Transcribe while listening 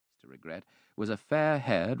regret, was a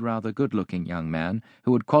fair-haired, rather good-looking young man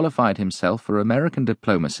who had qualified himself for American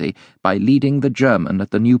diplomacy by leading the German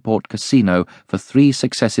at the Newport Casino for 3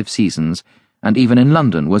 successive seasons, and even in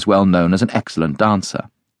London was well known as an excellent dancer.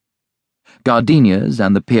 Gardenias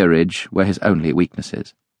and the peerage were his only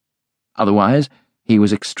weaknesses. Otherwise, he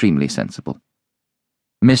was extremely sensible.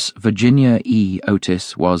 Miss Virginia E.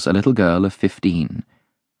 Otis was a little girl of 15,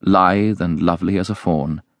 lithe and lovely as a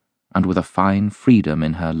fawn, and with a fine freedom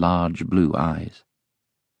in her large blue eyes.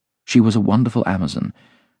 She was a wonderful Amazon,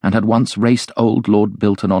 and had once raced old Lord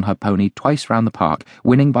Bilton on her pony twice round the park,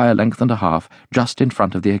 winning by a length and a half, just in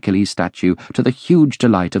front of the Achilles statue, to the huge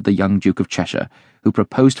delight of the young Duke of Cheshire, who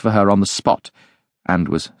proposed for her on the spot, and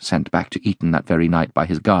was sent back to Eton that very night by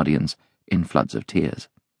his guardians, in floods of tears.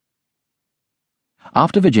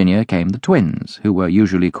 After Virginia came the twins, who were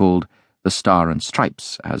usually called the Star and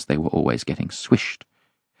Stripes, as they were always getting swished.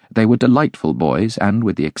 They were delightful boys, and,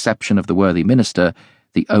 with the exception of the worthy minister,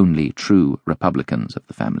 the only true Republicans of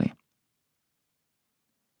the family.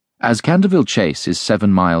 As Canterville Chase is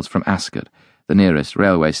 7 miles from Ascot, the nearest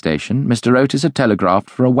railway station, Mr. Otis had telegraphed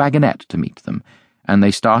for a wagonette to meet them, and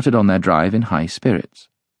they started on their drive in high spirits.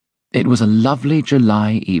 It was a lovely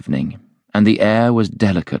July evening, and the air was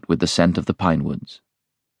delicate with the scent of the pine woods.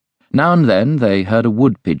 Now and then they heard a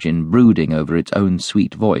wood-pigeon brooding over its own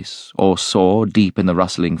sweet voice, or saw, deep in the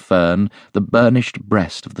rustling fern, the burnished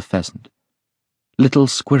breast of the pheasant. Little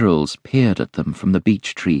squirrels peered at them from the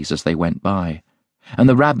beech trees as they went by, and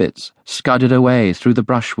the rabbits scudded away through the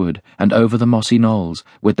brushwood and over the mossy knolls,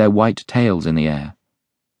 with their white tails in the air.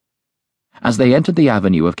 As they entered the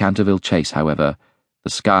avenue of Canterville Chase, however, the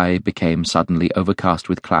sky became suddenly overcast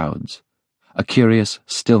with clouds. A curious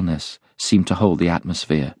stillness seemed to hold the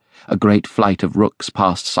atmosphere. A great flight of rooks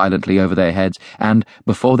passed silently over their heads, and,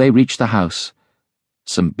 before they reached the house,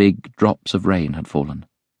 some big drops of rain had fallen.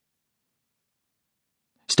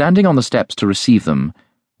 Standing on the steps to receive them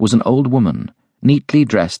was an old woman, neatly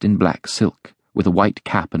dressed in black silk, with a white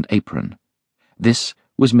cap and apron. This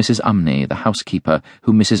was Mrs. Umney, the housekeeper,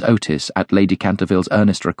 whom Mrs. Otis, at Lady Canterville's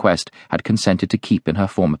earnest request, had consented to keep in her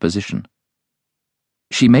former position.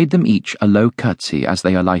 She made them each a low curtsy as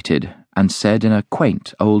they alighted, and said in a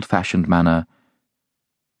quaint, old-fashioned manner,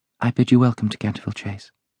 "I bid you welcome to Canterville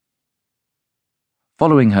Chase."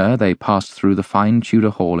 Following her, they passed through the fine Tudor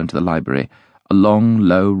hall into the library, a long,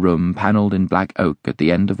 low room panelled in black oak, at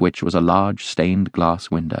the end of which was a large stained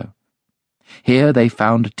glass window. Here they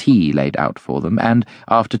found tea laid out for them, and,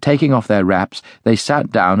 after taking off their wraps, they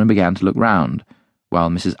sat down and began to look round, while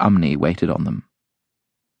Mrs. Umney waited on them.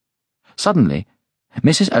 Suddenly,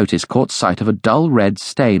 Mrs. Otis caught sight of a dull red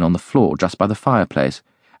stain on the floor just by the fireplace,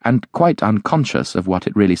 and, quite unconscious of what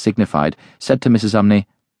it really signified, said to Mrs. Umney,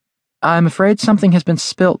 "I'm afraid something has been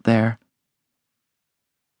spilt there."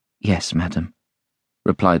 "Yes, madam,"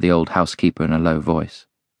 replied the old housekeeper in a low voice.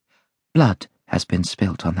 "Blood has been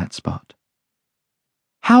spilt on that spot."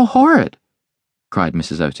 "How horrid!" cried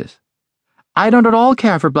Mrs. Otis. "I don't at all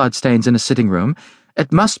care for bloodstains in a sitting-room.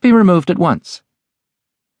 It must be removed at once."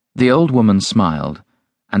 The old woman smiled,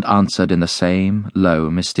 and answered in the same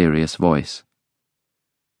low, mysterious voice.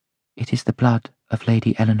 "It is the blood of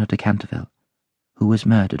Lady Eleanor de Canterville, who was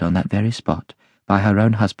murdered on that very spot by her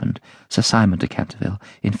own husband, Sir Simon de Canterville,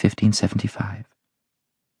 in 1575.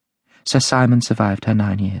 Sir Simon survived her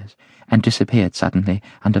 9 years, and disappeared suddenly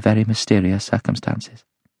under very mysterious circumstances.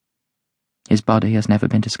 His body has never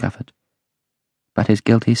been discovered, but his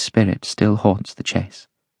guilty spirit still haunts the Chase.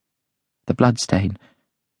 The bloodstain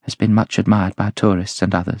has been much admired by tourists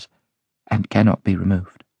and others, and cannot be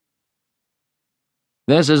removed."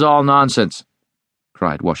 "This is all nonsense,"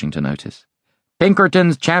 cried Washington Otis.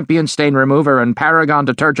 "Pinkerton's Champion Stain Remover and Paragon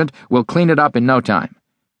Detergent will clean it up in no time."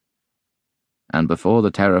 And before the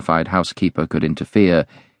terrified housekeeper could interfere,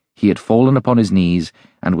 he had fallen upon his knees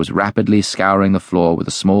and was rapidly scouring the floor with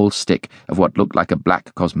a small stick of what looked like a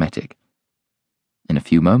black cosmetic. In a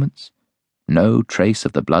few moments, no trace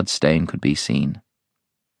of the blood stain could be seen.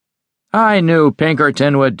 "I knew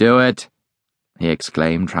Pinkerton would do it," he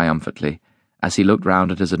exclaimed triumphantly, as he looked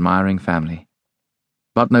round at his admiring family.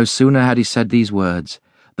 But no sooner had he said these words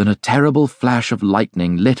than a terrible flash of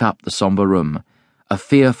lightning lit up the sombre room. A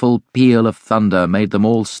fearful peal of thunder made them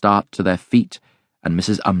all start to their feet, and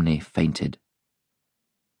Mrs. Umney fainted.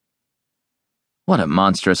 "What a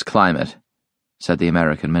monstrous climate," said the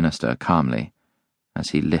American minister calmly, as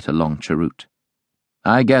he lit a long cheroot.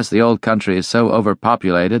 "I guess the old country is so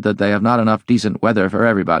overpopulated that they have not enough decent weather for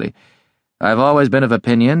everybody. I've always been of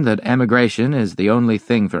opinion that emigration is the only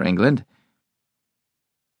thing for England."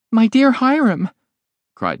 "My dear Hiram,"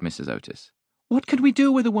 cried Mrs. Otis, "what could we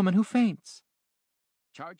do with a woman who faints?"